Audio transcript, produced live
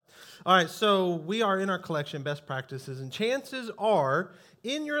All right, so we are in our collection, Best Practices, and chances are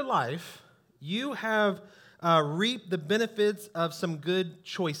in your life you have reaped the benefits of some good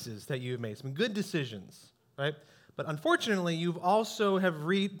choices that you've made, some good decisions, right? But unfortunately, you've also have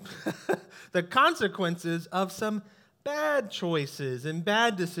reaped the consequences of some bad choices and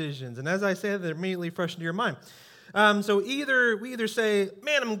bad decisions. And as I say, they're immediately fresh into your mind. So we either say,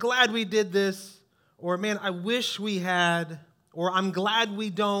 man, I'm glad we did this, or man, I wish we had, or I'm glad we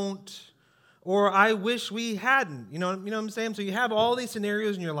don't, or I wish we hadn't. You know what I'm saying? So you have all these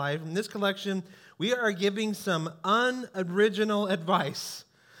scenarios in your life. In this collection, we are giving some unoriginal advice.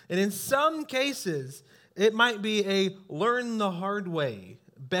 And in some cases, it might be a learn the hard way,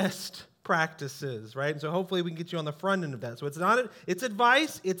 best practices, right? And so hopefully we can get you on the front end of that. So it's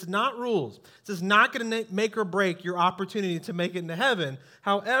advice, it's not rules. This is not going to make or break your opportunity to make it into heaven.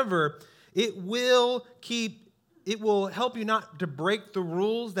 However, it will help you not to break the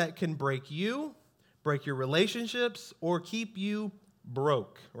rules that can break you, break your relationships, or keep you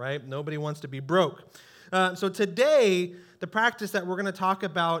broke, right? Nobody wants to be broke. So today, the practice that we're going to talk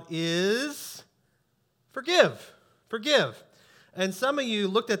about is forgive. Forgive. And some of you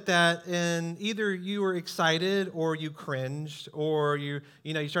looked at that and either you were excited or you cringed or you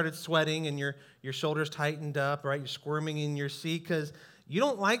started sweating and your shoulders tightened up, right? You're squirming in your seat because you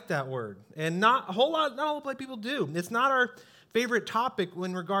don't like that word. And not a whole lot of people do. It's not our favorite topic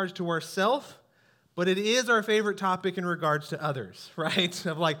in regards to ourselves, but it is our favorite topic in regards to others, right?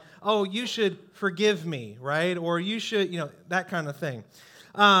 Of like, oh, you should forgive me, right? Or you should, that kind of thing.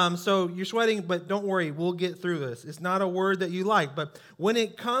 So you're sweating, but don't worry, we'll get through this. It's not a word that you like, but when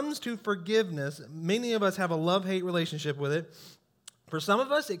it comes to forgiveness, many of us have a love-hate relationship with it. For some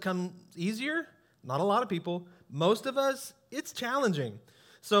of us, it comes easier. Not a lot of people. Most of us, it's challenging.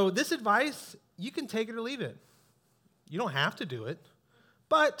 So this advice, you can take it or leave it. You don't have to do it,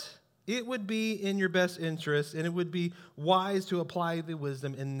 but it would be in your best interest, and it would be wise to apply the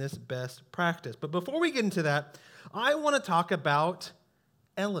wisdom in this best practice. But before we get into that, I want to talk about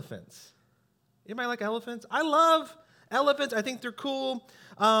elephants. Anybody like elephants? I love elephants. I think they're cool.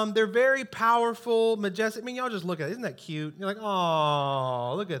 They're very powerful, majestic. I mean, y'all just look at it. Isn't that cute? You're like,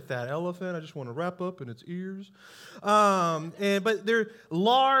 oh, look at that elephant. I just want to wrap up in its ears. But they're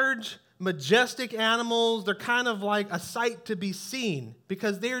large, majestic animals. They're kind of like a sight to be seen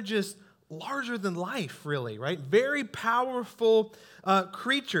because they're just larger than life, really, right? Very powerful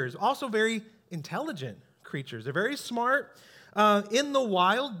creatures. Also very intelligent creatures. They're very smart. In the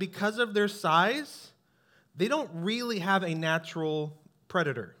wild, because of their size, they don't really have a natural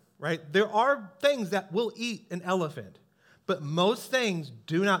predator, right? There are things that will eat an elephant, but most things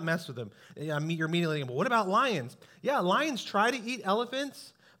do not mess with them. You're immediately thinking, well, what about lions? Yeah, lions try to eat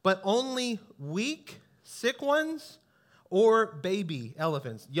elephants, but only weak, sick ones or baby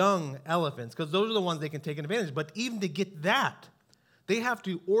elephants, young elephants, because those are the ones they can take advantage. But even to get that, they have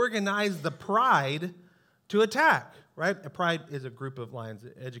to organize the pride to attack. Right? A pride is a group of lions,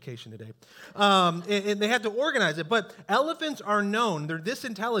 education today. And they have to organize it. But elephants are known, they're this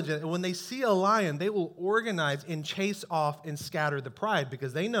intelligent, and when they see a lion, they will organize and chase off and scatter the pride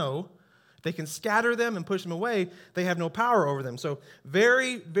because they know if they can scatter them and push them away, they have no power over them. So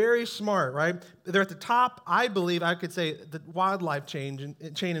very, very smart, right? They're at the top, I believe, I could say, the wildlife chain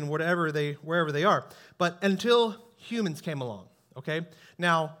in wherever they are. But until humans came along, okay?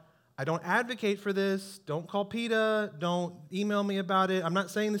 Now, I don't advocate for this. Don't call PETA. Don't email me about it. I'm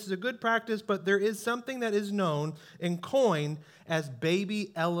not saying this is a good practice, but there is something that is known and coined as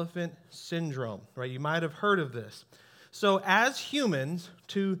baby elephant syndrome, right? You might have heard of this. So as humans,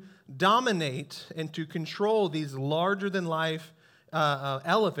 to dominate and to control these larger-than-life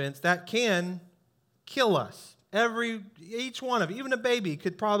elephants, that can kill us. Each one of, even a baby,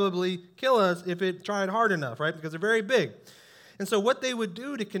 could probably kill us if it tried hard enough, right? Because they're very big. And so what they would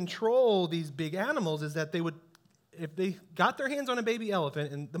do to control these big animals is that if they got their hands on a baby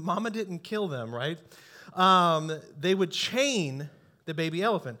elephant and the mama didn't kill them, right, they would chain the baby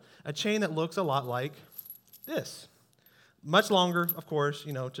elephant, a chain that looks a lot like this. Much longer, of course,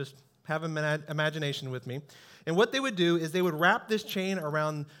 just have an imagination with me. And what they would do is they would wrap this chain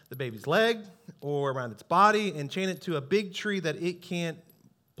around the baby's leg or around its body and chain it to a big tree that it can't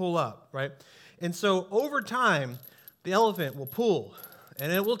pull up, right? And so over time, the elephant will pull,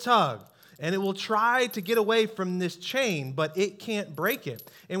 and it will tug, and it will try to get away from this chain, but it can't break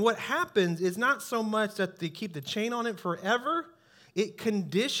it. And what happens is not so much that they keep the chain on it forever, it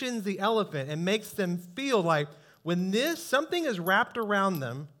conditions the elephant and makes them feel like when something is wrapped around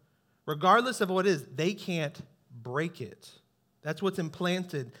them, regardless of what it is, they can't break it. That's what's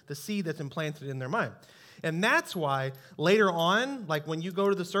implanted, the seed that's implanted in their mind. And that's why later on, like when you go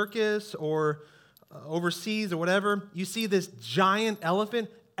to the circus or overseas or whatever, you see this giant elephant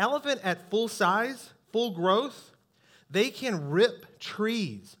at full size, full growth, they can rip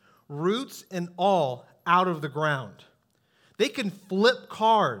trees, roots and all, out of the ground. They can flip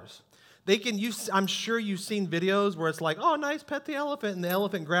cars. I'm sure you've seen videos where it's like, oh, nice, pet the elephant, and the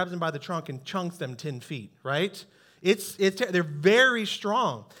elephant grabs them by the trunk and chunks them 10 feet, right? They're very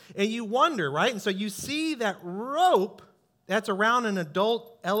strong. And you wonder, right? And so you see that rope that's around an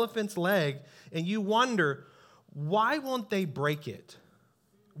adult elephant's leg, and you wonder, why won't they break it?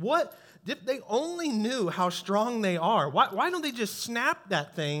 What if they only knew how strong they are? Why don't they just snap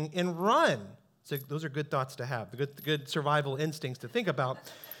that thing and run? So those are good thoughts to have, the good survival instincts to think about.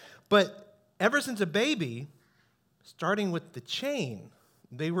 But ever since a baby, starting with the chain,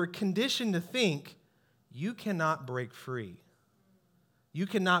 they were conditioned to think, you cannot break free. You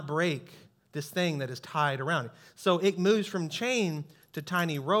cannot break this thing that is tied around it. So it moves from chain to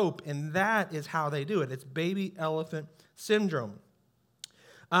tiny rope, and that is how they do it. It's baby elephant syndrome.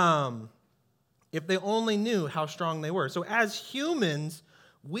 If they only knew how strong they were. So as humans,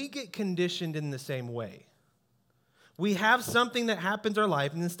 we get conditioned in the same way. We have something that happens in our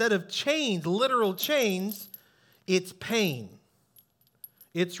life, and instead of chains, literal chains, it's pain.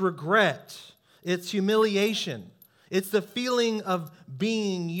 It's regret. It's humiliation. It's the feeling of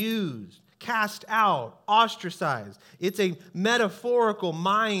being used, cast out, ostracized. It's a metaphorical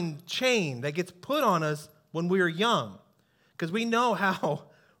mind chain that gets put on us when we are young, because we know how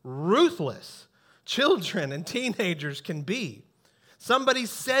ruthless children and teenagers can be. Somebody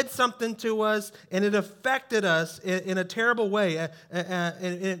said something to us, and it affected us in a terrible way,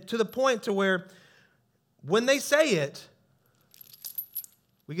 to the point to where when they say it,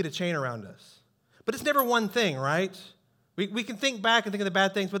 we get a chain around us. But it's never one thing, right? We can think back and think of the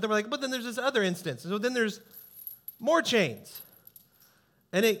bad things, but then we're like, but then there's this other instance. So then there's more chains.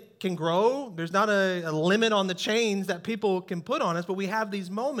 And it can grow. There's not a limit on the chains that people can put on us, but we have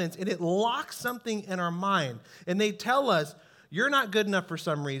these moments, and it locks something in our mind. And they tell us, you're not good enough for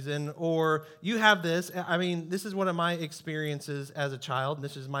some reason, or you have this. I mean, this is one of my experiences as a child, and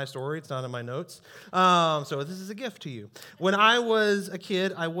this is my story. It's not in my notes. So this is a gift to you. When I was a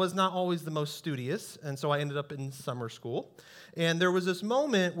kid, I was not always the most studious, and so I ended up in summer school. And there was this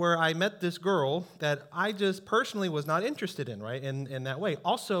moment where I met this girl that I just personally was not interested in, right, in that way.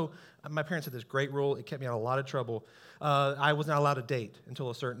 Also, my parents had this great rule. It kept me out of a lot of trouble. I was not allowed to date until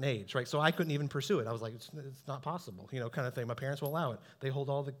a certain age, right? So I couldn't even pursue it. I was like, it's not possible, kind of thing. My parents won't allow it. They hold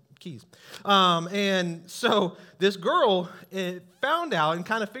all the keys. And so this girl found out and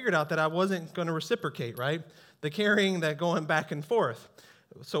kind of figured out that I wasn't going to reciprocate, right? The carrying, that going back and forth.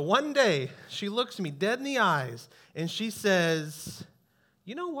 So one day, she looks me dead in the eyes, and she says,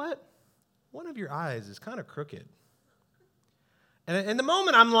 you know what? One of your eyes is kind of crooked. And in the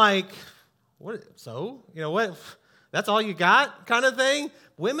moment, I'm like, what? So? What? That's all you got, kind of thing?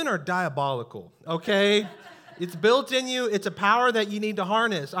 Women are diabolical, okay? It's built in you. It's a power that you need to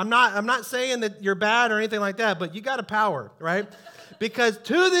harness. I'm not saying that you're bad or anything like that, but you got a power, right? Because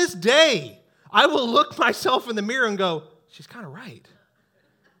to this day, I will look myself in the mirror and go, she's kind of right.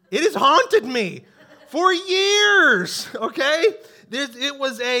 It has haunted me for years, okay? It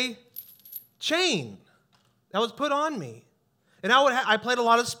was a chain that was put on me. And I played a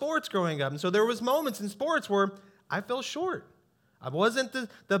lot of sports growing up, and so there was moments in sports where I fell short. I wasn't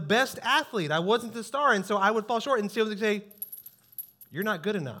the best athlete. I wasn't the star, and so I would fall short, and so they would say, you're not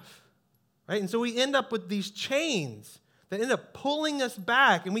good enough, right? And so we end up with these chains that end up pulling us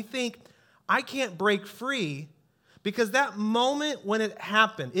back, and we think, I can't break free, because that moment when it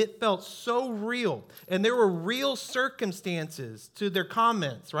happened, it felt so real. And there were real circumstances to their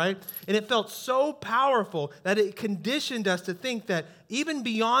comments, right? And it felt so powerful that it conditioned us to think that even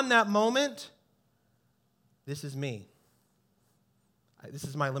beyond that moment, this is me. This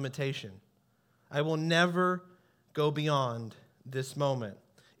is my limitation. I will never go beyond this moment.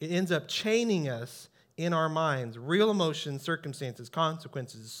 It ends up chaining us in our minds. Real emotions, circumstances,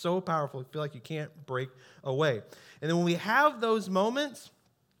 consequences is so powerful, you feel like you can't break away. And then when we have those moments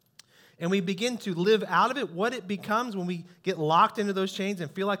and we begin to live out of it, what it becomes when we get locked into those chains and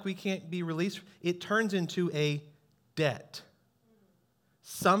feel like we can't be released, it turns into a debt.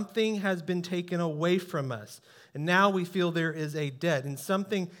 Something has been taken away from us, and now we feel there is a debt, and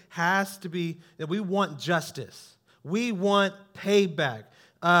something has to be, that we want justice. We want payback.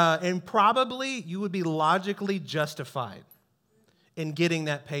 And probably you would be logically justified in getting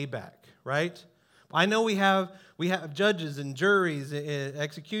that payback, right? I know we have judges and juries,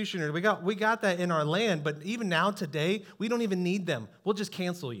 executioners. We got that in our land, but even now today, we don't even need them. We'll just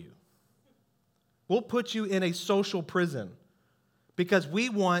cancel you. We'll put you in a social prison because we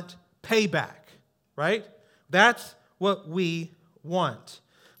want payback, right? That's what we want.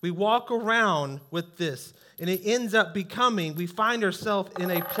 We walk around with this, and it ends up becoming, we find ourselves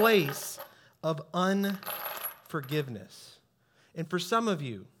in a place of unforgiveness. And for some of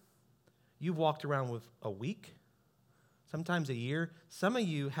you, you've walked around with a week, sometimes a year. Some of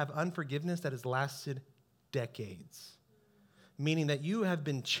you have unforgiveness that has lasted decades, meaning that you have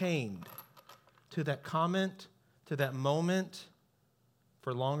been chained to that comment, to that moment,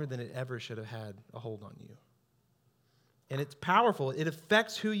 for longer than it ever should have had a hold on you. And it's powerful. It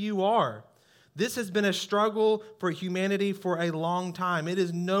affects who you are. This has been a struggle for humanity for a long time. It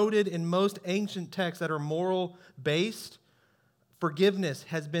is noted in most ancient texts that are moral-based. Forgiveness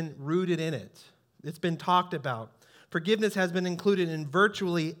has been rooted in it. It's been talked about. Forgiveness has been included in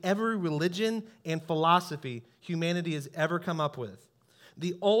virtually every religion and philosophy humanity has ever come up with.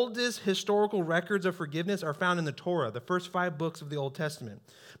 The oldest historical records of forgiveness are found in the Torah, the first 5 books of the Old Testament.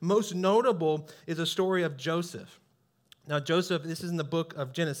 Most notable is a story of Joseph. Now, Joseph, this is in the book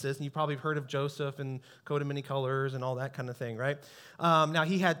of Genesis, and you've probably heard of Joseph and coat of many colors and all that kind of thing, right? Now,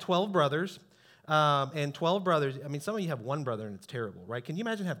 he had 12 brothers, and 12 brothers, I mean, some of you have one brother, and it's terrible, right? Can you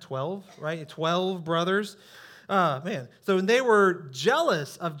imagine have 12, right? 12 brothers. Man. So they were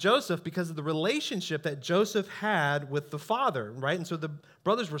jealous of Joseph because of the relationship that Joseph had with the father, right? And so the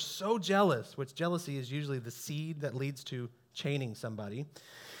brothers were so jealous, which jealousy is usually the seed that leads to chaining somebody.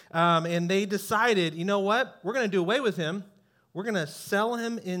 And they decided, you know what? We're going to do away with him. We're going to sell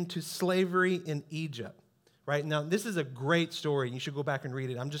him into slavery in Egypt. Right? Now, this is a great story. You should go back and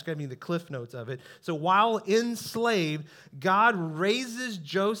read it. I'm just giving you the cliff notes of it. So while enslaved, God raises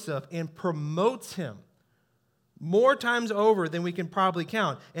Joseph and promotes him more times over than we can probably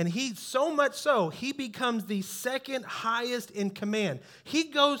count. And he, so much so, he becomes the second highest in command. He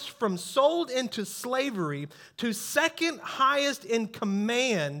goes from sold into slavery to second highest in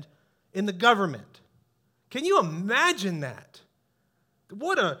command in the government. Can you imagine that?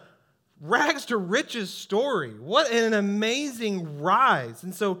 What a rags to riches story. What an amazing rise.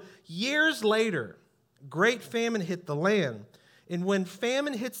 And so years later, great famine hit the land. And when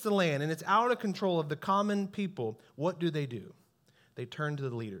famine hits the land and it's out of control of the common people, what do? They turn to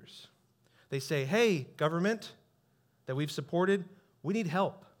the leaders. They say, hey, government that we've supported, we need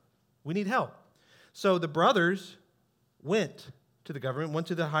help. We need help. So the brothers went to the government, went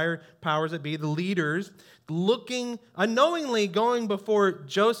to the higher powers that be, the leaders, looking, unknowingly going before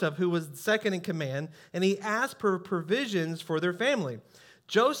Joseph, who was second in command, and he asked for provisions for their family.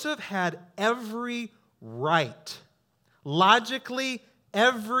 Joseph had every right, logically,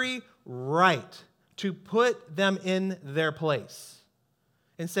 every right to put them in their place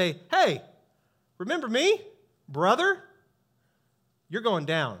and say, hey, remember me, brother? You're going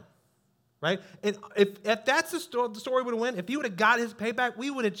down, right? And if that's the story would have went, if he would have got his payback, we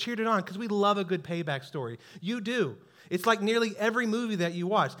would have cheered it on because we love a good payback story. You do. It's like nearly every movie that you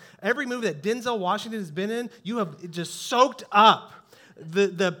watch. Every movie that Denzel Washington has been in, you have just soaked up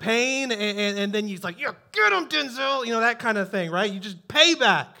the pain, and then he's like, yeah, get him, Denzel, that kind of thing, right? You just pay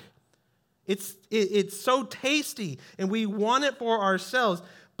back. It's so tasty, and we want it for ourselves,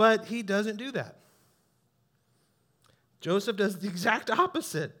 but he doesn't do that. Joseph does the exact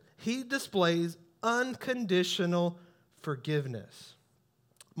opposite. He displays unconditional forgiveness.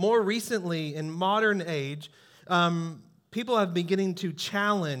 More recently, in modern age, people have been beginning to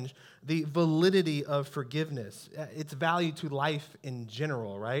challenge the validity of forgiveness, its value to life in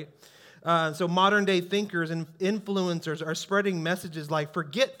general, right? So modern day thinkers and influencers are spreading messages like,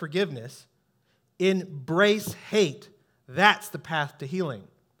 forget forgiveness, embrace hate. That's the path to healing,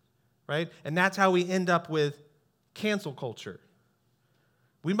 right? And that's how we end up with cancel culture.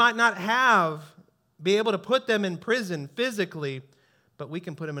 We might not be able to put them in prison physically, but we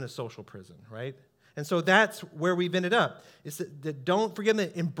can put them in a social prison, right? And so that's where we've ended up. It's that don't forgive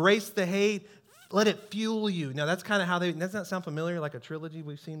them, embrace the hate, let it fuel you. Now, that's kind of how doesn't that sound familiar, like a trilogy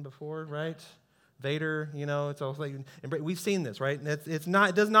we've seen before, right? Vader, it's also like, we've seen this, right? And it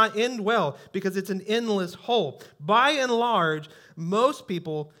does not end well because it's an endless hole. By and large, most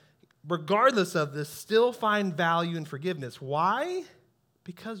people, regardless of this, still find value in forgiveness. Why?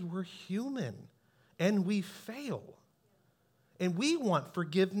 Because we're human and we fail. And we want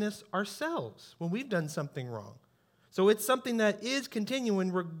forgiveness ourselves when we've done something wrong. So it's something that is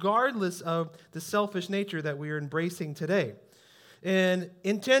continuing regardless of the selfish nature that we are embracing today. And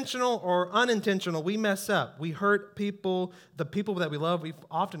intentional or unintentional, we mess up. We hurt people, the people that we love. We've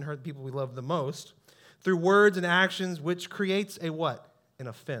often hurt the people we love the most through words and actions, which creates a what? An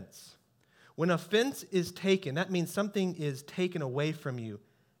offense. When offense is taken, that means something is taken away from you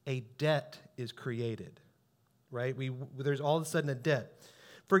a debt is created, right? There's all of a sudden a debt.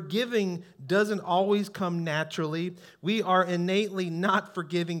 Forgiving doesn't always come naturally. We are innately not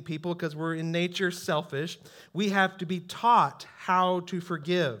forgiving people because we're in nature selfish. We have to be taught how to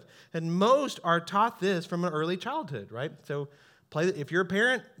forgive. And most are taught this from an early childhood, right? So if you're a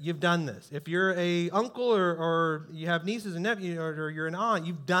parent, you've done this. If you're a uncle or you have nieces and nephews or you're an aunt,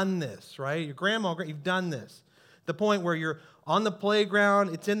 you've done this, right? Your grandma, you've done this. The point where you're on the playground,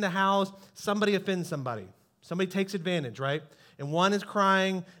 it's in the house, somebody offends somebody. Somebody takes advantage, right? And one is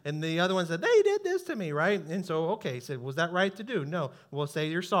crying, and the other one said, they did this to me, right? And so, okay, he said, was that right to do? No. Well, say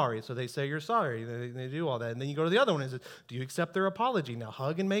you're sorry. So they say you're sorry. They do all that. And then you go to the other one and say, do you accept their apology? Now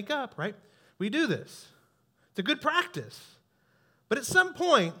hug and make up, right? We do this. It's a good practice. But at some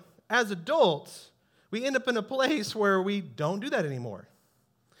point, as adults, we end up in a place where we don't do that anymore.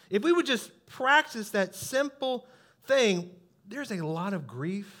 If we would just practice that simple thing, there's a lot of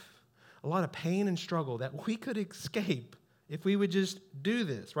grief, a lot of pain and struggle that we could escape if we would just do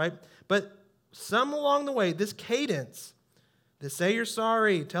this, right? But some along the way, this cadence, to say you're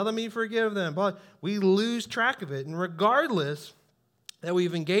sorry, tell them you forgive them, but we lose track of it. And regardless that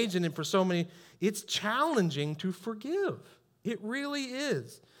we've engaged in it for so many, it's challenging to forgive. It really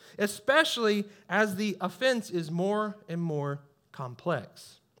is, especially as the offense is more and more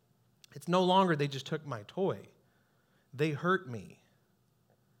complex. It's no longer they just took my toy. They hurt me.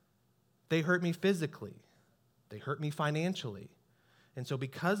 They hurt me physically. They hurt me financially. And so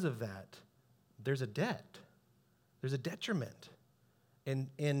because of that, there's a debt. There's a detriment.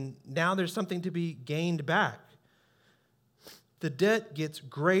 And now there's something to be gained back. The debt gets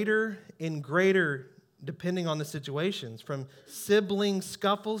greater and greater depending on the situations, from sibling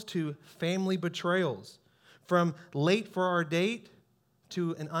scuffles to family betrayals, from late for our date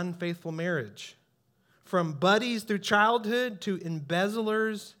to an unfaithful marriage, from buddies through childhood to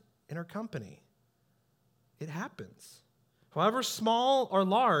embezzlers in our company. It happens. However small or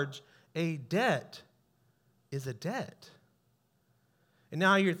large, a debt is a debt. And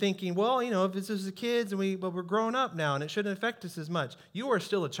now you're thinking, well, if this is the kids but we're grown up now and it shouldn't affect us as much. You are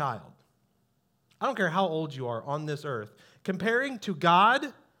still a child. I don't care how old you are on this earth. Comparing to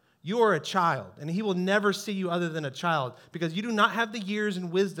God, you are a child, and He will never see you other than a child because you do not have the years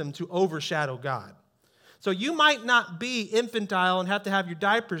and wisdom to overshadow God. So you might not be infantile and have to have your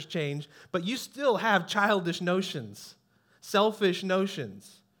diapers changed, but you still have childish notions, selfish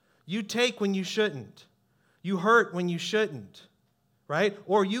notions. You take when you shouldn't. You hurt when you shouldn't, right?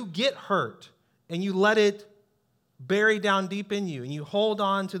 Or you get hurt and you let it bury down deep in you and you hold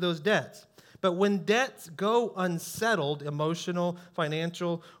on to those debts. But when debts go unsettled, emotional,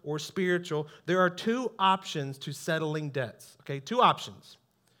 financial, or spiritual, there are two options to settling debts. Okay, two options.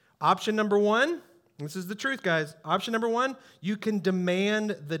 Option number one, this is the truth, guys. Option number one, you can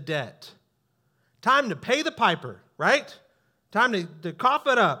demand the debt. Time to pay the piper, right? Time to cough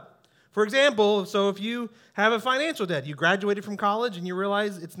it up. For example, so if you have a financial debt, you graduated from college and you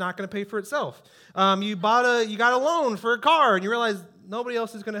realize it's not going to pay for itself. You got a loan for a car and you realize nobody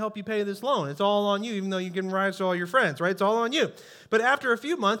else is going to help you pay this loan. It's all on you, even though you can rise to all your friends, right? It's all on you. But after a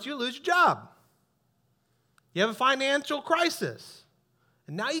few months, you lose your job. You have a financial crisis.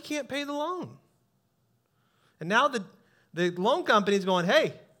 And now you can't pay the loan. And now the loan company is going,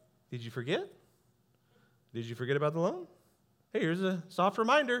 hey, did you forget? Did you forget about the loan? Hey, here's a soft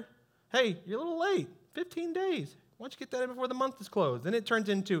reminder. Hey, you're a little late. 15 days. Why don't you get that in before the month is closed? Then it turns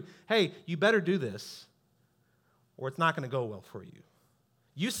into, hey, you better do this or it's not going to go well for you.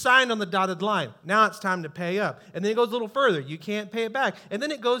 You signed on the dotted line. Now it's time to pay up. And then it goes a little further. You can't pay it back. And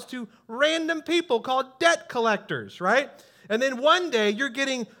then it goes to random people called debt collectors, right? And then one day you're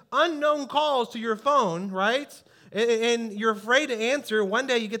getting unknown calls to your phone, right? And you're afraid to answer. One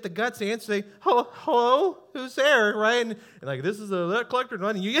day you get the guts to answer, say, hello, who's there, right? And like, this is a debt collector.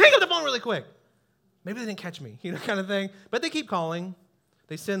 And you hang up the phone really quick. Maybe they didn't catch me, kind of thing. But they keep calling.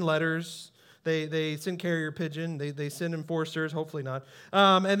 They send letters. They send carrier pigeon. They send enforcers, hopefully not.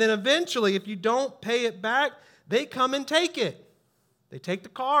 And then eventually, if you don't pay it back, they come and take it. They take the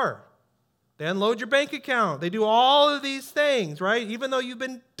car. They unload your bank account. They do all of these things, right? Even though you've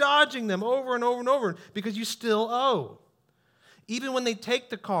been dodging them over and over and over because you still owe. Even when they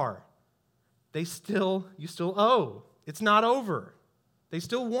take the car, you still owe. It's not over. They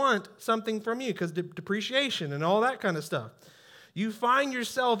still want something from you because depreciation and all that kind of stuff. You find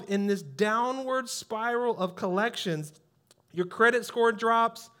yourself in this downward spiral of collections. Your credit score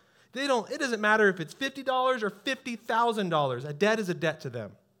drops. It doesn't matter if it's $50 or $50,000. A debt is a debt to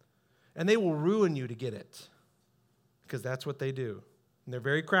them. And they will ruin you to get it because that's what they do. And they're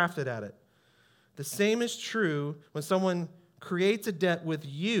very crafted at it. The same is true when someone creates a debt with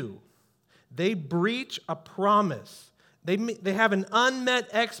you, they breach a promise, they have an unmet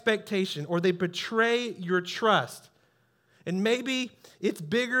expectation, or they betray your trust. And maybe it's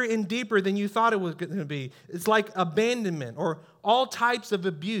bigger and deeper than you thought it was going to be. It's like abandonment or all types of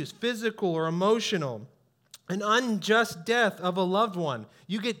abuse, physical or emotional, an unjust death of a loved one.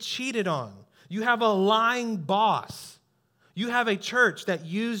 You get cheated on. You have a lying boss. You have a church that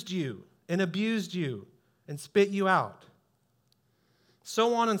used you and abused you and spit you out.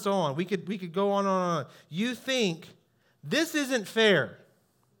 So on and so on. We could go on and on. You think this isn't fair.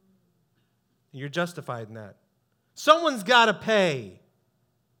 You're justified in that. Someone's got to pay.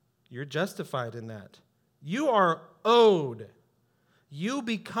 You're justified in that. You are owed. You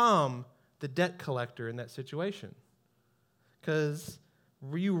become the debt collector in that situation because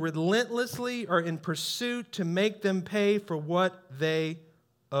you relentlessly are in pursuit to make them pay for what they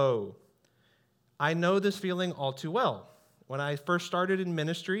owe. I know this feeling all too well. When I first started in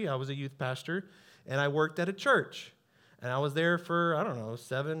ministry, I was a youth pastor, and I worked at a church. And I was there for,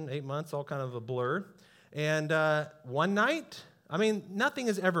 7, 8 months, all kind of a blur. And one night, nothing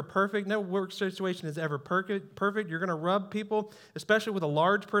is ever perfect. No work situation is ever perfect. You're going to rub people, especially with a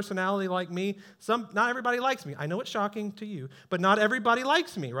large personality like me. Not everybody likes me. I know it's shocking to you, but not everybody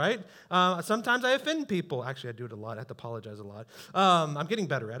likes me, right? Sometimes I offend people. Actually, I do it a lot. I have to apologize a lot. I'm getting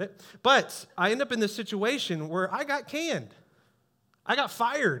better at it. But I end up in this situation where I got canned. I got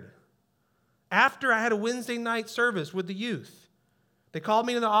fired after I had a Wednesday night service with the youth. They called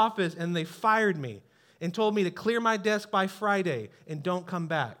me to the office and they fired me and told me to clear my desk by Friday and don't come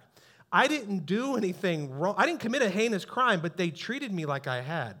back. I didn't do anything wrong. I didn't commit a heinous crime, but they treated me like I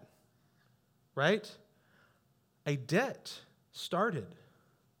had, right? A debt started.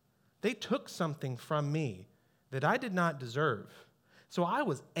 They took something from me that I did not deserve. So I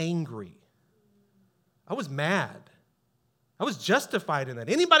was angry. I was mad. I was justified in that.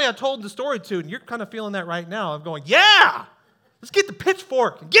 Anybody I told the story to, and you're kind of feeling that right now, I'm going, yeah! Let's get the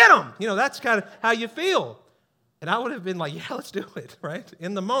pitchfork and get them. That's kind of how you feel. And I would have been like, yeah, let's do it, right?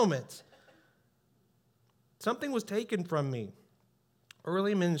 In the moment. Something was taken from me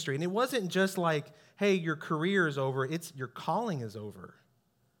early in ministry. And it wasn't just like, hey, your career is over. It's your calling is over.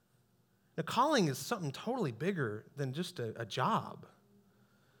 The calling is something totally bigger than just a job.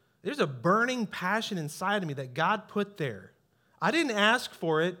 There's a burning passion inside of me that God put there. I didn't ask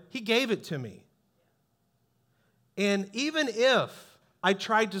for it. He gave it to me. And even if I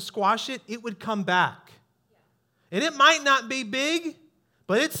tried to squash it, it would come back. And it might not be big,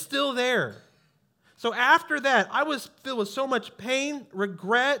 but it's still there. So after that, I was filled with so much pain,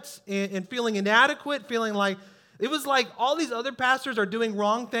 regrets, and feeling inadequate, feeling like it was like all these other pastors are doing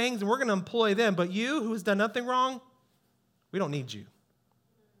wrong things, and we're going to employ them. But you, who has done nothing wrong, we don't need you.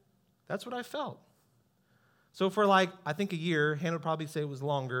 That's what I felt. So for I think a year, Hannah would probably say it was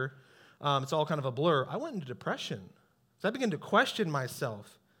longer. It's all kind of a blur. I went into depression. So I began to question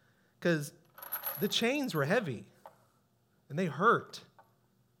myself because the chains were heavy and they hurt.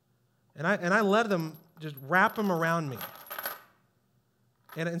 And I let them just wrap them around me.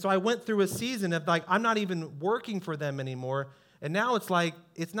 And so I went through a season of I'm not even working for them anymore. And now it's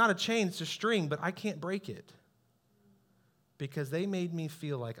it's not a chain, it's a string, but I can't break it because they made me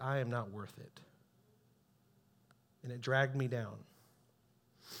feel like I am not worth it. And it dragged me down.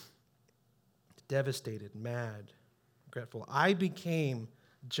 Devastated, mad, regretful. I became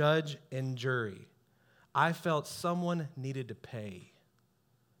judge and jury. I felt someone needed to pay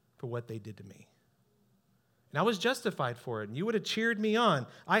for what they did to me. And I was justified for it, and you would have cheered me on.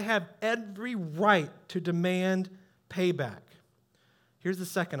 I have every right to demand payback. Here's the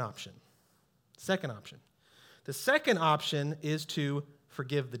second option. The second option is to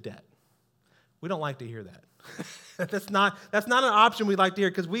forgive the debt. We don't like to hear that. That's not an option we like to hear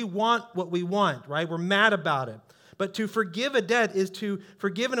because we want what we want, right? We're mad about it. But to forgive a debt is to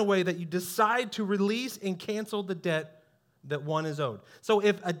forgive in a way that you decide to release and cancel the debt that one is owed. So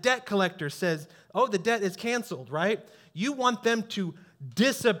if a debt collector says, oh, the debt is canceled, right? You want them to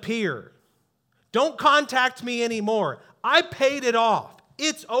disappear. Don't contact me anymore. I paid it off.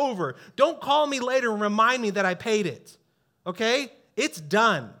 It's over. Don't call me later and remind me that I paid it. Okay? It's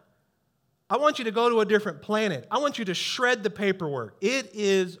done. I want you to go to a different planet. I want you to shred the paperwork. It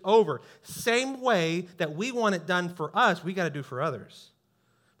is over. Same way that we want it done for us, we got to do for others.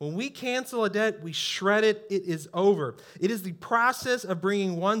 When we cancel a debt, we shred it. It is over. It is the process of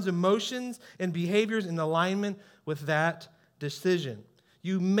bringing one's emotions and behaviors in alignment with that decision.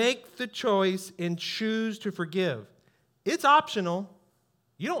 You make the choice and choose to forgive. It's optional.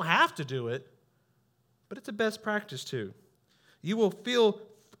 You don't have to do it, but it's a best practice too. You will you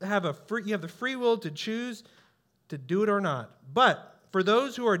have the free will to choose to do it or not. But for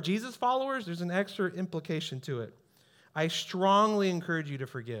those who are Jesus followers, there's an extra implication to it. I strongly encourage you to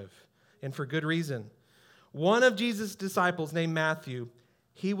forgive, and for good reason. One of Jesus' disciples named Matthew,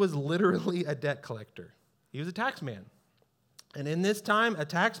 he was literally a debt collector. He was a tax man. And in this time, a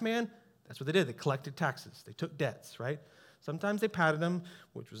tax man, that's what they did. They collected taxes. They took debts, right? Sometimes they patted them,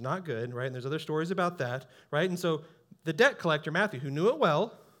 which was not good, right? And there's other stories about that, right? And so the debt collector, Matthew, who knew it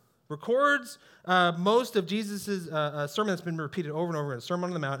well, records most of Jesus' sermon that's been repeated over and over again, Sermon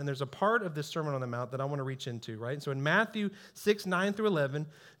on the Mount, and there's a part of this Sermon on the Mount that I want to reach into, right? And so in Matthew 6, 9 through 11,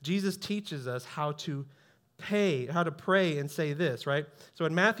 Jesus teaches us how to pray and say this, right? So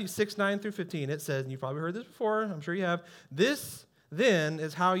in Matthew 6, 9 through 15, it says, and you've probably heard this before, I'm sure you have, this then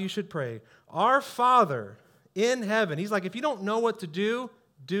is how you should pray. Our Father in heaven. He's like, if you don't know what to do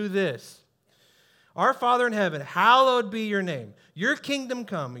this. Our Father in heaven, hallowed be your name. Your kingdom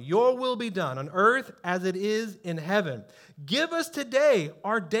come, your will be done on earth as it is in heaven. Give us today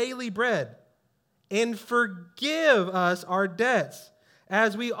our daily bread, and forgive us our debts,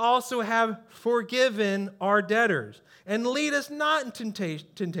 as we also have forgiven our debtors. And lead us not into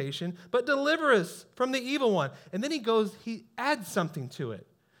temptation, but deliver us from the evil one. And then he adds something to it.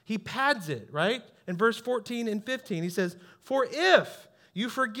 He pads it, right? In verse 14 and 15, he says, for if you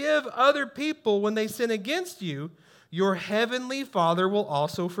forgive other people when they sin against you, your heavenly Father will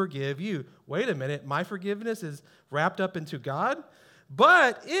also forgive you. Wait a minute, my forgiveness is wrapped up into God?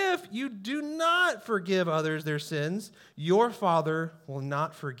 But if you do not forgive others their sins, your Father will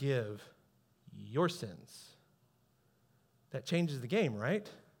not forgive your sins. That changes the game, right?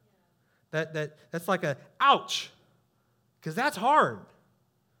 That's like a ouch, because that's hard.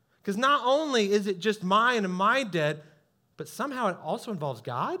 Because not only is it just mine and my debt, but somehow it also involves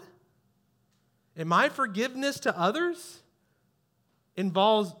God. And my forgiveness to others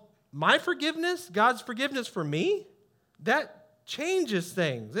involves my forgiveness, God's forgiveness for me. That changes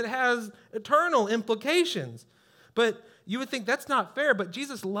things. It has eternal implications. But you would think that's not fair, but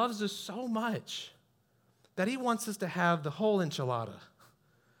Jesus loves us so much that he wants us to have the whole enchilada.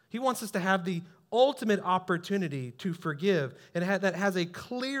 He wants us to have the ultimate opportunity to forgive, and that has a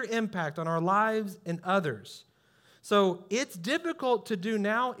clear impact on our lives and others. So it's difficult to do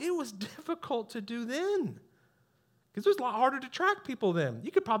now. It was difficult to do then, because it was a lot harder to track people then.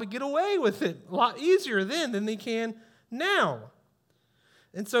 You could probably get away with it a lot easier then than they can now.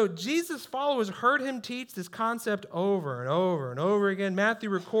 And so Jesus' followers heard him teach this concept over and over and over again. Matthew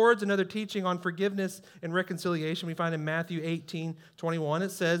records another teaching on forgiveness and reconciliation. We find in Matthew 18:21,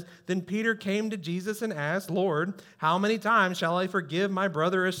 it says, then Peter came to Jesus and asked, Lord, how many times shall I forgive my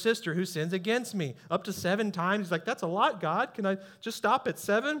brother or sister who sins against me? Up to 7 times? He's like, that's a lot, God. Can I just stop at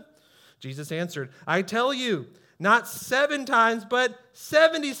 7? Jesus answered, I tell you, not 7 times, but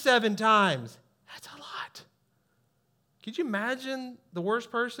 77 times. That's a lot. Could you imagine the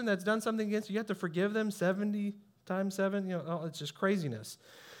worst person that's done something against you? You have to forgive them 70 times 7? It's just craziness.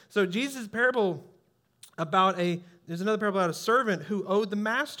 So Jesus' parable there's another parable about a servant who owed the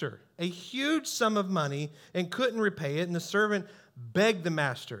master a huge sum of money and couldn't repay it. And the servant begged the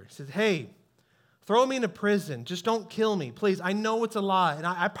master. He said, hey, throw me into prison. Just don't kill me, please. I know it's a lie, and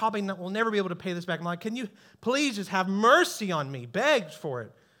I probably will never be able to pay this back. I'm like, can you please just have mercy on me? Begged for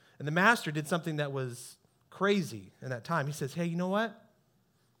it. And the master did something that was crazy in that time. He says, hey, you know what?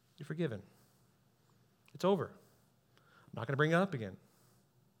 You're forgiven. It's over. I'm not going to bring it up again.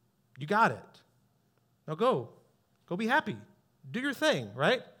 You got it. Now go. Go be happy. Do your thing,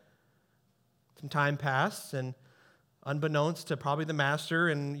 right? Some time passed, and unbeknownst to probably the master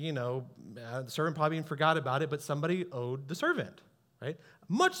and, the servant probably even forgot about it, but somebody owed the servant, right?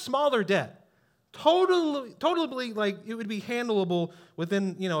 Much smaller debt. Totally like it would be handleable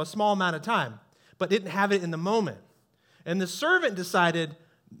within, a small amount of time, but didn't have it in the moment. And the servant decided,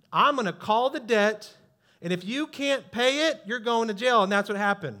 I'm going to call the debt, and if you can't pay it, you're going to jail. And that's what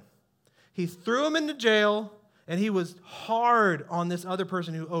happened. He threw him into jail, and he was hard on this other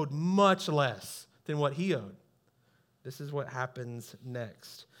person who owed much less than what he owed. This is what happens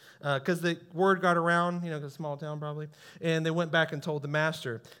next. Because the word got around, because it's a small town probably, and they went back and told the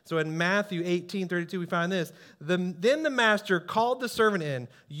master. So in Matthew 18:32, we find this. Then the master called the servant in.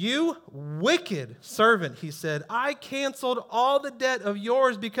 You wicked servant, he said, I canceled all the debt of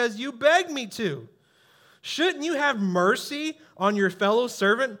yours because you begged me to. Shouldn't you have mercy on your fellow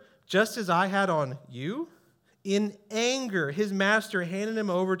servant just as I had on you? In anger, his master handed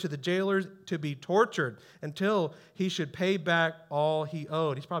him over to the jailers to be tortured until he should pay back all he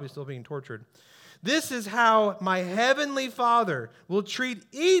owed. He's probably still being tortured. This is how my heavenly Father will treat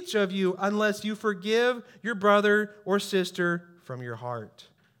each of you unless you forgive your brother or sister from your heart.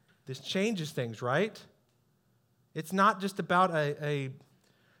 This changes things, right? It's not just about a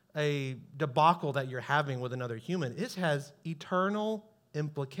debacle that you're having with another human. It has eternal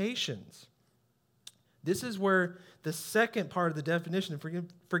implications. This is where the second part of the definition of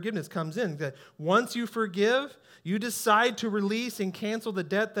forgiveness comes in. That once you forgive, you decide to release and cancel the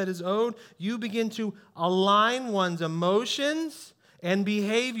debt that is owed. You begin to align one's emotions and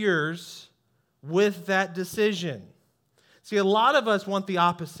behaviors with that decision. See, a lot of us want the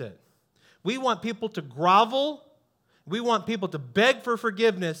opposite. We want people to grovel. We want people to beg for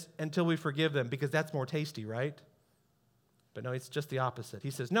forgiveness until we forgive them, because that's more tasty, right? But no, it's just the opposite.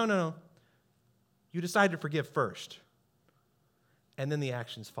 He says, no. You decide to forgive first, and then the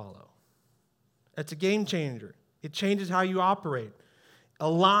actions follow. It's a game changer. It changes how you operate.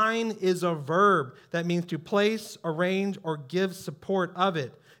 Align is a verb that means to place, arrange, or give support of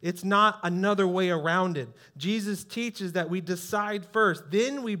it. It's not another way around it. Jesus teaches that we decide first,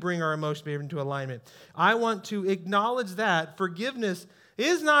 then we bring our emotional behavior into alignment. I want to acknowledge that forgiveness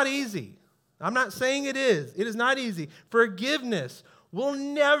is not easy. I'm not saying it is. It is not easy. Forgiveness will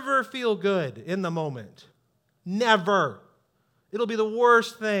never feel good in the moment. Never. It'll be the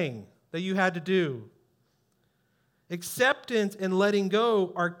worst thing that you had to do. Acceptance and letting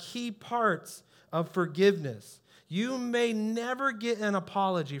go are key parts of forgiveness. You may never get an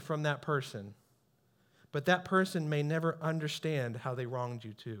apology from that person, but that person may never understand how they wronged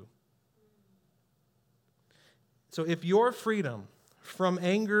you too. So if your freedom from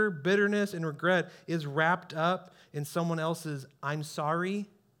anger, bitterness, and regret is wrapped up in someone else's "I'm sorry,"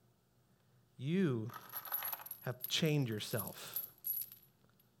 you have chained yourself.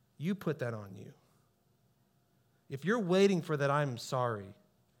 You put that on you. If you're waiting for that "I'm sorry,"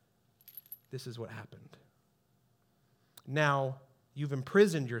 this is what happened. Now, you've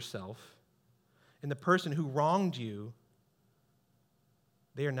imprisoned yourself, and the person who wronged you,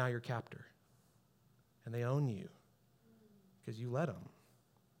 they are now your captor, and they own you because you let them.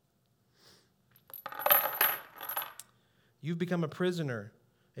 You've become a prisoner,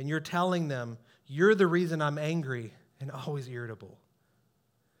 and you're telling them, "You're the reason I'm angry and always irritable.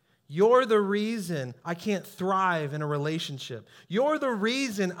 You're the reason I can't thrive in a relationship. You're the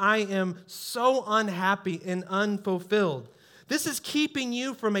reason I am so unhappy and unfulfilled." This is keeping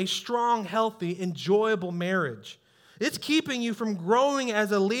you from a strong, healthy, enjoyable marriage. It's keeping you from growing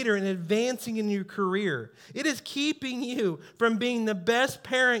as a leader and advancing in your career. It is keeping you from being the best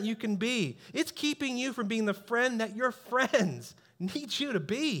parent you can be. It's keeping you from being the friend that your friends need you to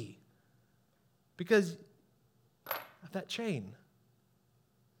be because of that chain.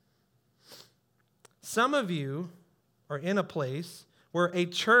 Some of you are in a place where a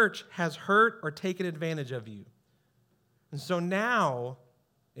church has hurt or taken advantage of you. And so now,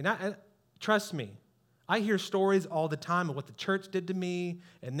 trust me, I hear stories all the time of what the church did to me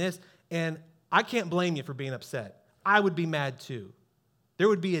and this, and I can't blame you for being upset. I would be mad too. There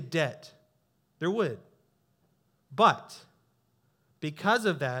would be a debt. There would. But because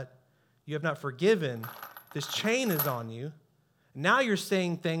of that, you have not forgiven. This chain is on you. Now you're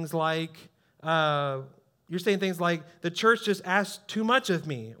saying things like, the church just asked too much of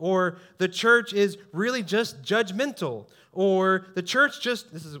me, or the church is really just judgmental, or the church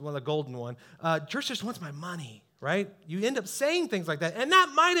just, this is one of the golden one, church just wants my money, right? You end up saying things like that, and that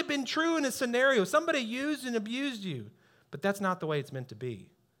might have been true in a scenario. Somebody used and abused you, but that's not the way it's meant to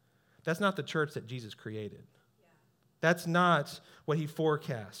be. That's not the church that Jesus created. Yeah. That's not what he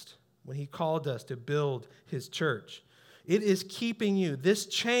forecast when he called us to build his church. It is keeping you, this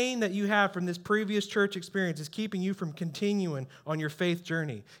chain that you have from this previous church experience is keeping you from continuing on your faith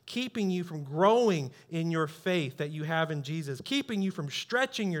journey, keeping you from growing in your faith that you have in Jesus, keeping you from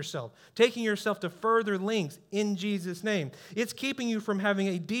stretching yourself, taking yourself to further lengths in Jesus' name. It's keeping you from having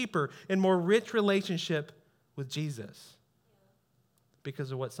a deeper and more rich relationship with Jesus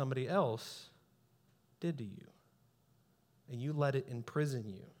because of what somebody else did to you, and you let it imprison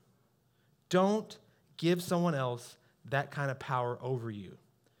you. Don't give someone else that kind of power over you.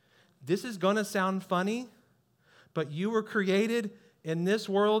 This is going to sound funny, but you were created in this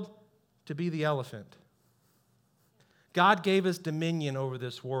world to be the elephant. God gave us dominion over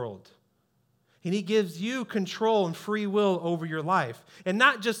this world. And he gives you control and free will over your life. And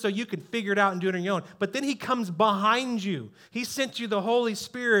not just so you can figure it out and do it on your own, but then he comes behind you. He sent you the Holy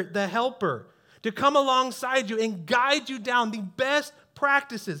Spirit, the helper, to come alongside you and guide you down the best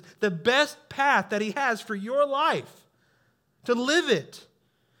practices, the best path that he has for your life. To live it.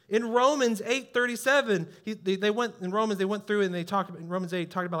 In Romans 8:37, they went through and they talked in Romans 8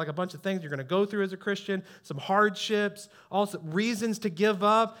 talked about like a bunch of things you're going to go through as a Christian, some hardships, also reasons to give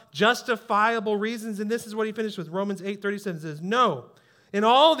up, justifiable reasons, and this is what he finished with. Romans 8:37 says, "No, in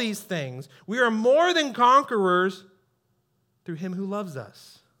all these things we are more than conquerors through him who loves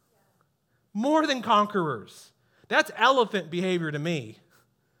us. More than conquerors. That's elephant behavior to me.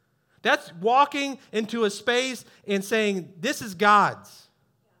 That's walking into a space and saying, this is God's.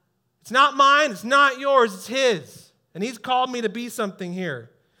 It's not mine, it's not yours, it's his. And he's called me to be something here.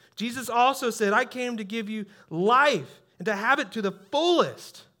 Jesus also said, I came to give you life and to have it to the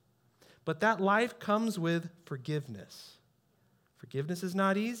fullest. But that life comes with forgiveness. Forgiveness is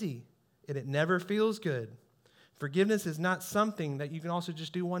not easy, and it never feels good. Forgiveness is not something that you can also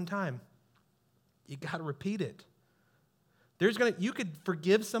just do one time. You got to repeat it. You could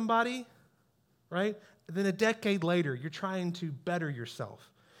forgive somebody, right? And then a decade later, you're trying to better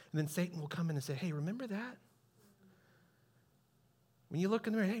yourself. And then Satan will come in and say, hey, remember that? When you look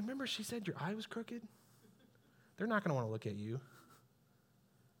in the mirror, hey, remember she said your eye was crooked? They're not going to want to look at you.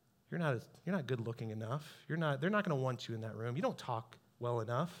 You're not good looking enough. They're not going to want you in that room. You don't talk well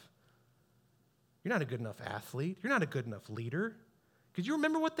enough. You're not a good enough athlete. You're not a good enough leader. Could you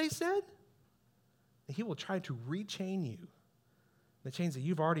remember what they said? And he will try to rechain you, the chains that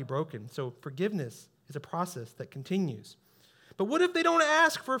you've already broken. So forgiveness is a process that continues. But what if they don't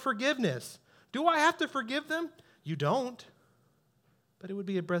ask for forgiveness? Do I have to forgive them? You don't. But it would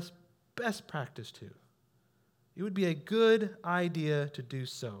be a best practice too. It would be a good idea to do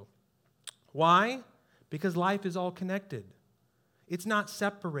so. Why? Because life is all connected. It's not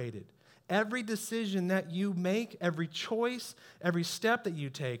separated. Every decision that you make, every choice, every step that you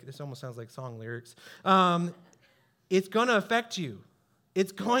take, this almost sounds like song lyrics, it's going to affect you.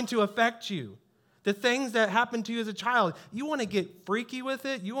 It's going to affect you. The things that happened to you as a child, you want to get freaky with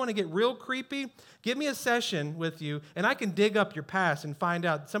it? You want to get real creepy? Give me a session with you, and I can dig up your past and find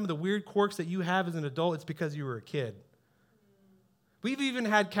out some of the weird quirks that you have as an adult. It's because you were a kid. We've even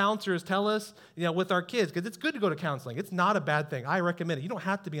had counselors tell us, with our kids, because it's good to go to counseling. It's not a bad thing. I recommend it. You don't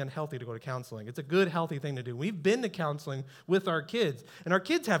have to be unhealthy to go to counseling. It's a good, healthy thing to do. We've been to counseling with our kids, and our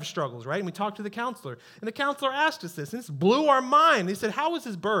kids have struggles, right? And we talked to the counselor, and the counselor asked us this, and this blew our mind. He said, how was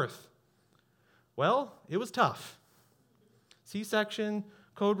his birth? Well, it was tough. C-section,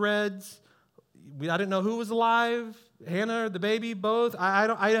 code reds. I didn't know who was alive, Hannah or the baby, both.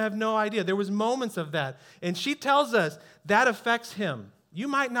 I have no idea. There was moments of that. And she tells us that affects him. You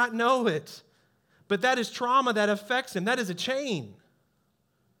might not know it, but that is trauma that affects him. That is a chain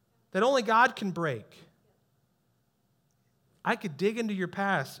that only God can break. I could dig into your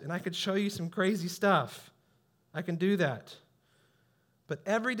past and I could show you some crazy stuff. I can do that. But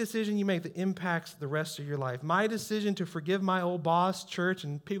every decision you make that impacts the rest of your life, my decision to forgive my old boss, church,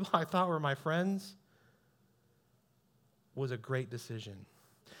 and people I thought were my friends was a great decision.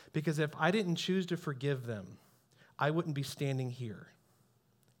 Because if I didn't choose to forgive them, I wouldn't be standing here.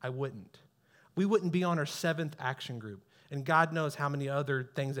 I wouldn't. We wouldn't be on our 7th action group. And God knows how many other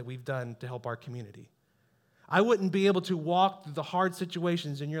things that we've done to help our community. I wouldn't be able to walk through the hard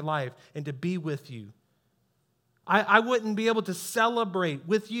situations in your life and to be with you. I wouldn't be able to celebrate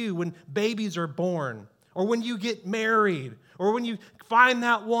with you when babies are born or when you get married or when you find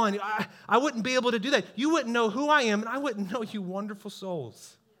that one. I wouldn't be able to do that. You wouldn't know who I am, and I wouldn't know you wonderful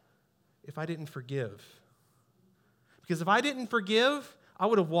souls if I didn't forgive. Because if I didn't forgive, I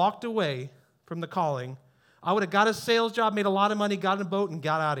would have walked away from the calling. I would have got a sales job, made a lot of money, got in a boat, and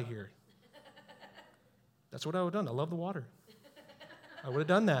got out of here. That's what I would have done. I love the water. I would have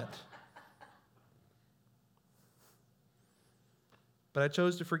done that. But I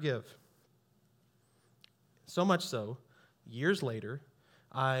chose to forgive. So much so, years later,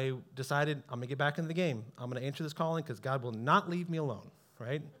 I decided I'm going to get back into the game. I'm going to answer this calling because God will not leave me alone,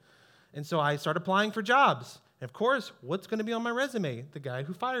 right? And so I started applying for jobs. And of course, what's going to be on my resume? The guy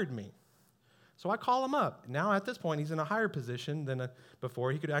who fired me. So I call him up. Now at this point, he's in a higher position than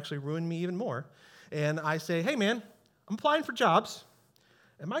before. He could actually ruin me even more. And I say, hey man, I'm applying for jobs.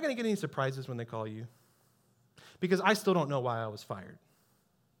 Am I going to get any surprises when they call you? Because I still don't know why I was fired.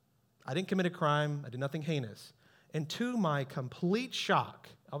 I didn't commit a crime. I did nothing heinous. And to my complete shock,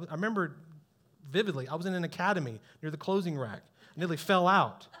 I remember vividly, I was in an academy near the closing rack. I nearly fell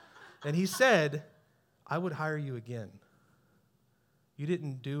out. And he said, I would hire you again. You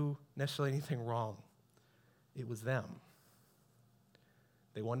didn't do necessarily anything wrong. It was them.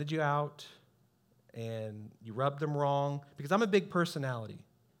 They wanted you out, and you rubbed them wrong. Because I'm a big personality.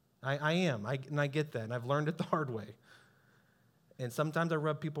 I am, and I get that, and I've learned it the hard way. And sometimes I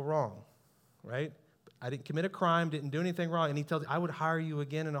rub people wrong, right? I didn't commit a crime, didn't do anything wrong, and he tells me, I would hire you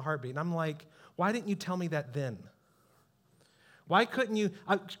again in a heartbeat. And I'm like, why didn't you tell me that then? Why couldn't you?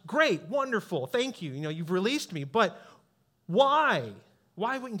 Great, wonderful, thank you. You've released me, but why?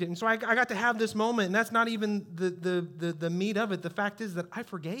 Why wouldn't you? And so I got to have this moment, and that's not even the meat of it. The fact is that I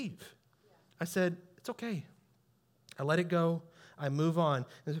forgave. I said, it's okay. I let it go. I move on.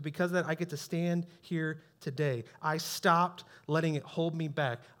 And so because of that, I get to stand here today. I stopped letting it hold me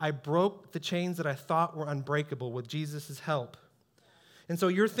back. I broke the chains that I thought were unbreakable with Jesus' help. And so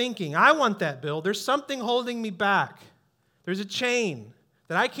you're thinking, I want that, Bill. There's something holding me back. There's a chain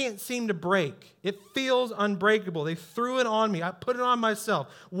that I can't seem to break. It feels unbreakable. They threw it on me. I put it on myself.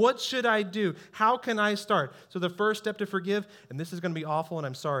 What should I do? How can I start? So the first step to forgive, and this is going to be awful, and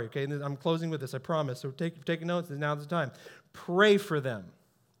I'm sorry, okay? And I'm closing with this, I promise. So take notes, now's the time. Pray for them.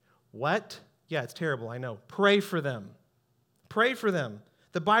 What? Yeah, it's terrible, I know. Pray for them. Pray for them.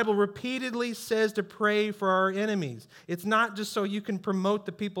 The Bible repeatedly says to pray for our enemies. It's not just so you can promote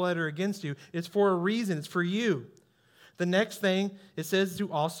the people that are against you. It's for a reason. It's for you. The next thing, it says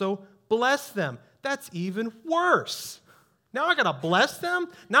to also bless them. That's even worse. Now I got to bless them?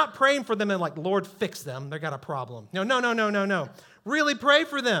 Not praying for them and like, Lord, fix them. They got a problem. No. Really pray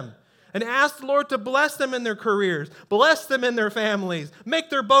for them. And ask the Lord to bless them in their careers, bless them in their families, make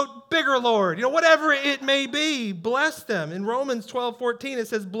their boat bigger, Lord. Whatever it may be, bless them. In Romans 12:14, it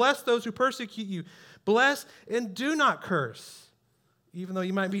says, bless those who persecute you. Bless and do not curse, even though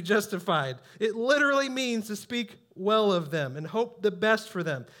you might be justified. It literally means to speak well of them and hope the best for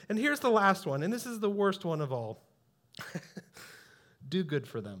them. And here's the last one, and this is the worst one of all. Do good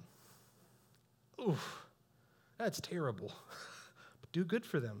for them. Oof, that's terrible. But do good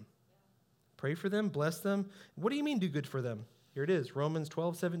for them. Pray for them, bless them. What do you mean do good for them? Here it is, Romans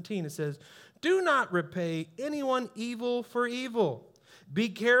 12:17. It says, do not repay anyone evil for evil. Be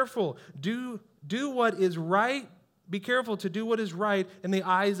careful. Do what is right. Be careful to do what is right in the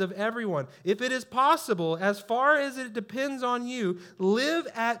eyes of everyone. If it is possible, as far as it depends on you, live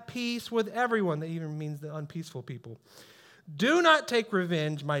at peace with everyone. That even means the unpeaceful people. Do not take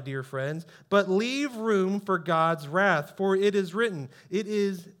revenge, my dear friends, but leave room for God's wrath. For it is written, it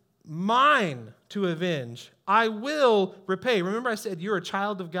is mine to avenge. I will repay. Remember I said you're a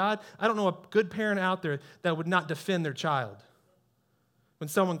child of God? I don't know a good parent out there that would not defend their child when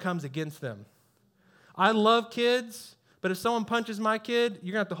someone comes against them. I love kids, but if someone punches my kid,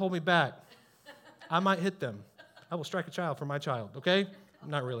 you're going to have to hold me back. I might hit them. I will strike a child for my child, okay?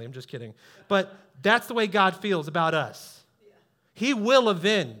 Not really, I'm just kidding. But that's the way God feels about us. He will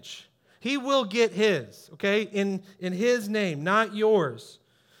avenge. He will get his, okay? In his name, not yours.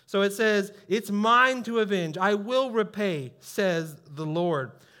 So it says, it's mine to avenge. I will repay, says the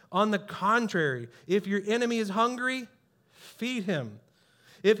Lord. On the contrary, if your enemy is hungry, feed him.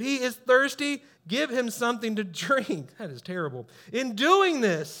 If he is thirsty, give him something to drink. That is terrible. In doing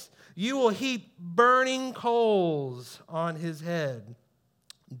this, you will heap burning coals on his head.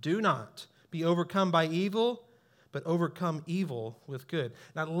 Do not be overcome by evil, but overcome evil with good.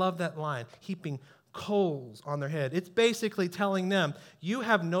 And I love that line, heaping coals on their head. It's basically telling them, you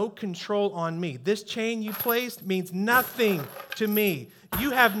have no control on me. This chain you placed means nothing to me.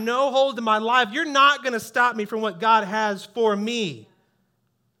 You have no hold in my life. You're not going to stop me from what God has for me.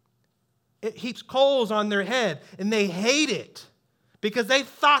 It heaps coals on their head, and they hate it because they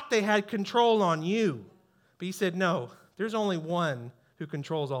thought they had control on you. But he said, no, there's only one who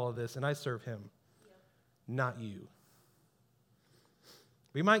controls all of this, and I serve him, not you.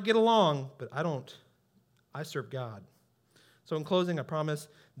 We might get along, but I don't. I serve God. So in closing, I promise,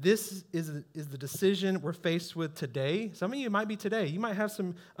 this is the decision we're faced with today. Some of you might be today. You might have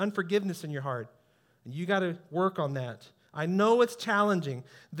some unforgiveness in your heart, and you got to work on that. I know it's challenging.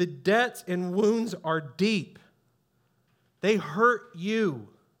 The debts and wounds are deep. They hurt you.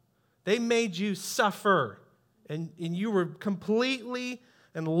 They made you suffer, and you were completely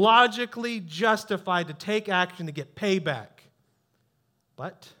and logically justified to take action to get payback.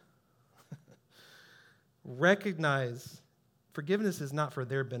 But recognize forgiveness is not for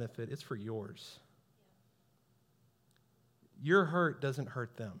their benefit, it's for yours. Your hurt doesn't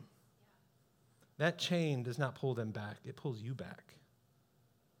hurt them. That chain does not pull them back, it pulls you back.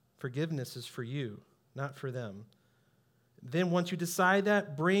 Forgiveness is for you, not for them. Then once you decide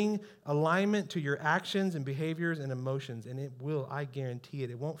that, bring alignment to your actions and behaviors and emotions, and it will, I guarantee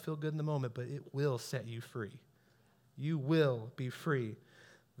it, it won't feel good in the moment, but it will set you free. You will be free.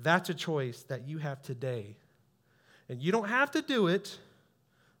 That's a choice that you have today. And you don't have to do it,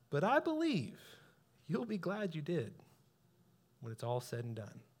 but I believe you'll be glad you did when it's all said and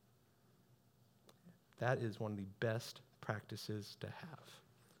done. That is one of the best practices to have.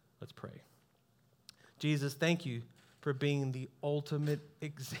 Let's pray. Jesus, thank you for being the ultimate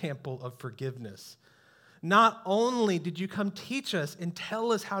example of forgiveness. Not only did you come teach us and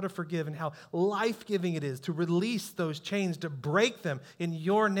tell us how to forgive and how life-giving it is to release those chains, to break them in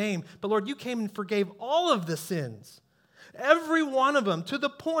your name, but Lord, you came and forgave all of the sins, every one of them, to the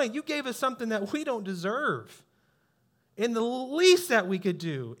point you gave us something that we don't deserve. And the least that we could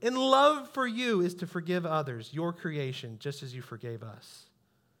do in love for you is to forgive others, your creation, just as you forgave us.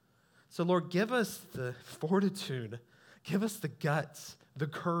 So, Lord, give us the fortitude, give us the guts, the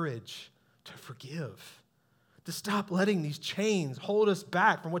courage to forgive, to stop letting these chains hold us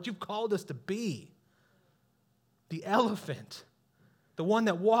back from what you've called us to be. The elephant, the one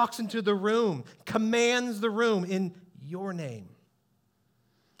that walks into the room, commands the room in your name.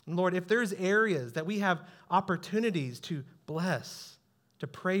 And Lord, if there's areas that we have opportunities to bless, to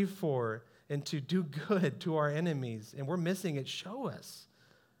pray for, and to do good to our enemies, and we're missing it, show us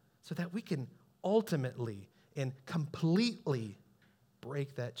so that we can ultimately and completely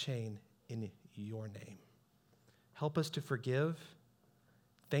break that chain in your name. Help us to forgive.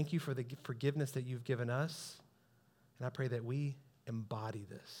 Thank you for the forgiveness that you've given us. And I pray that we embody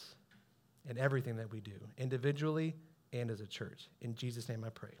this in everything that we do, individually and as a church. In Jesus' name I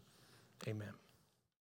pray. Amen.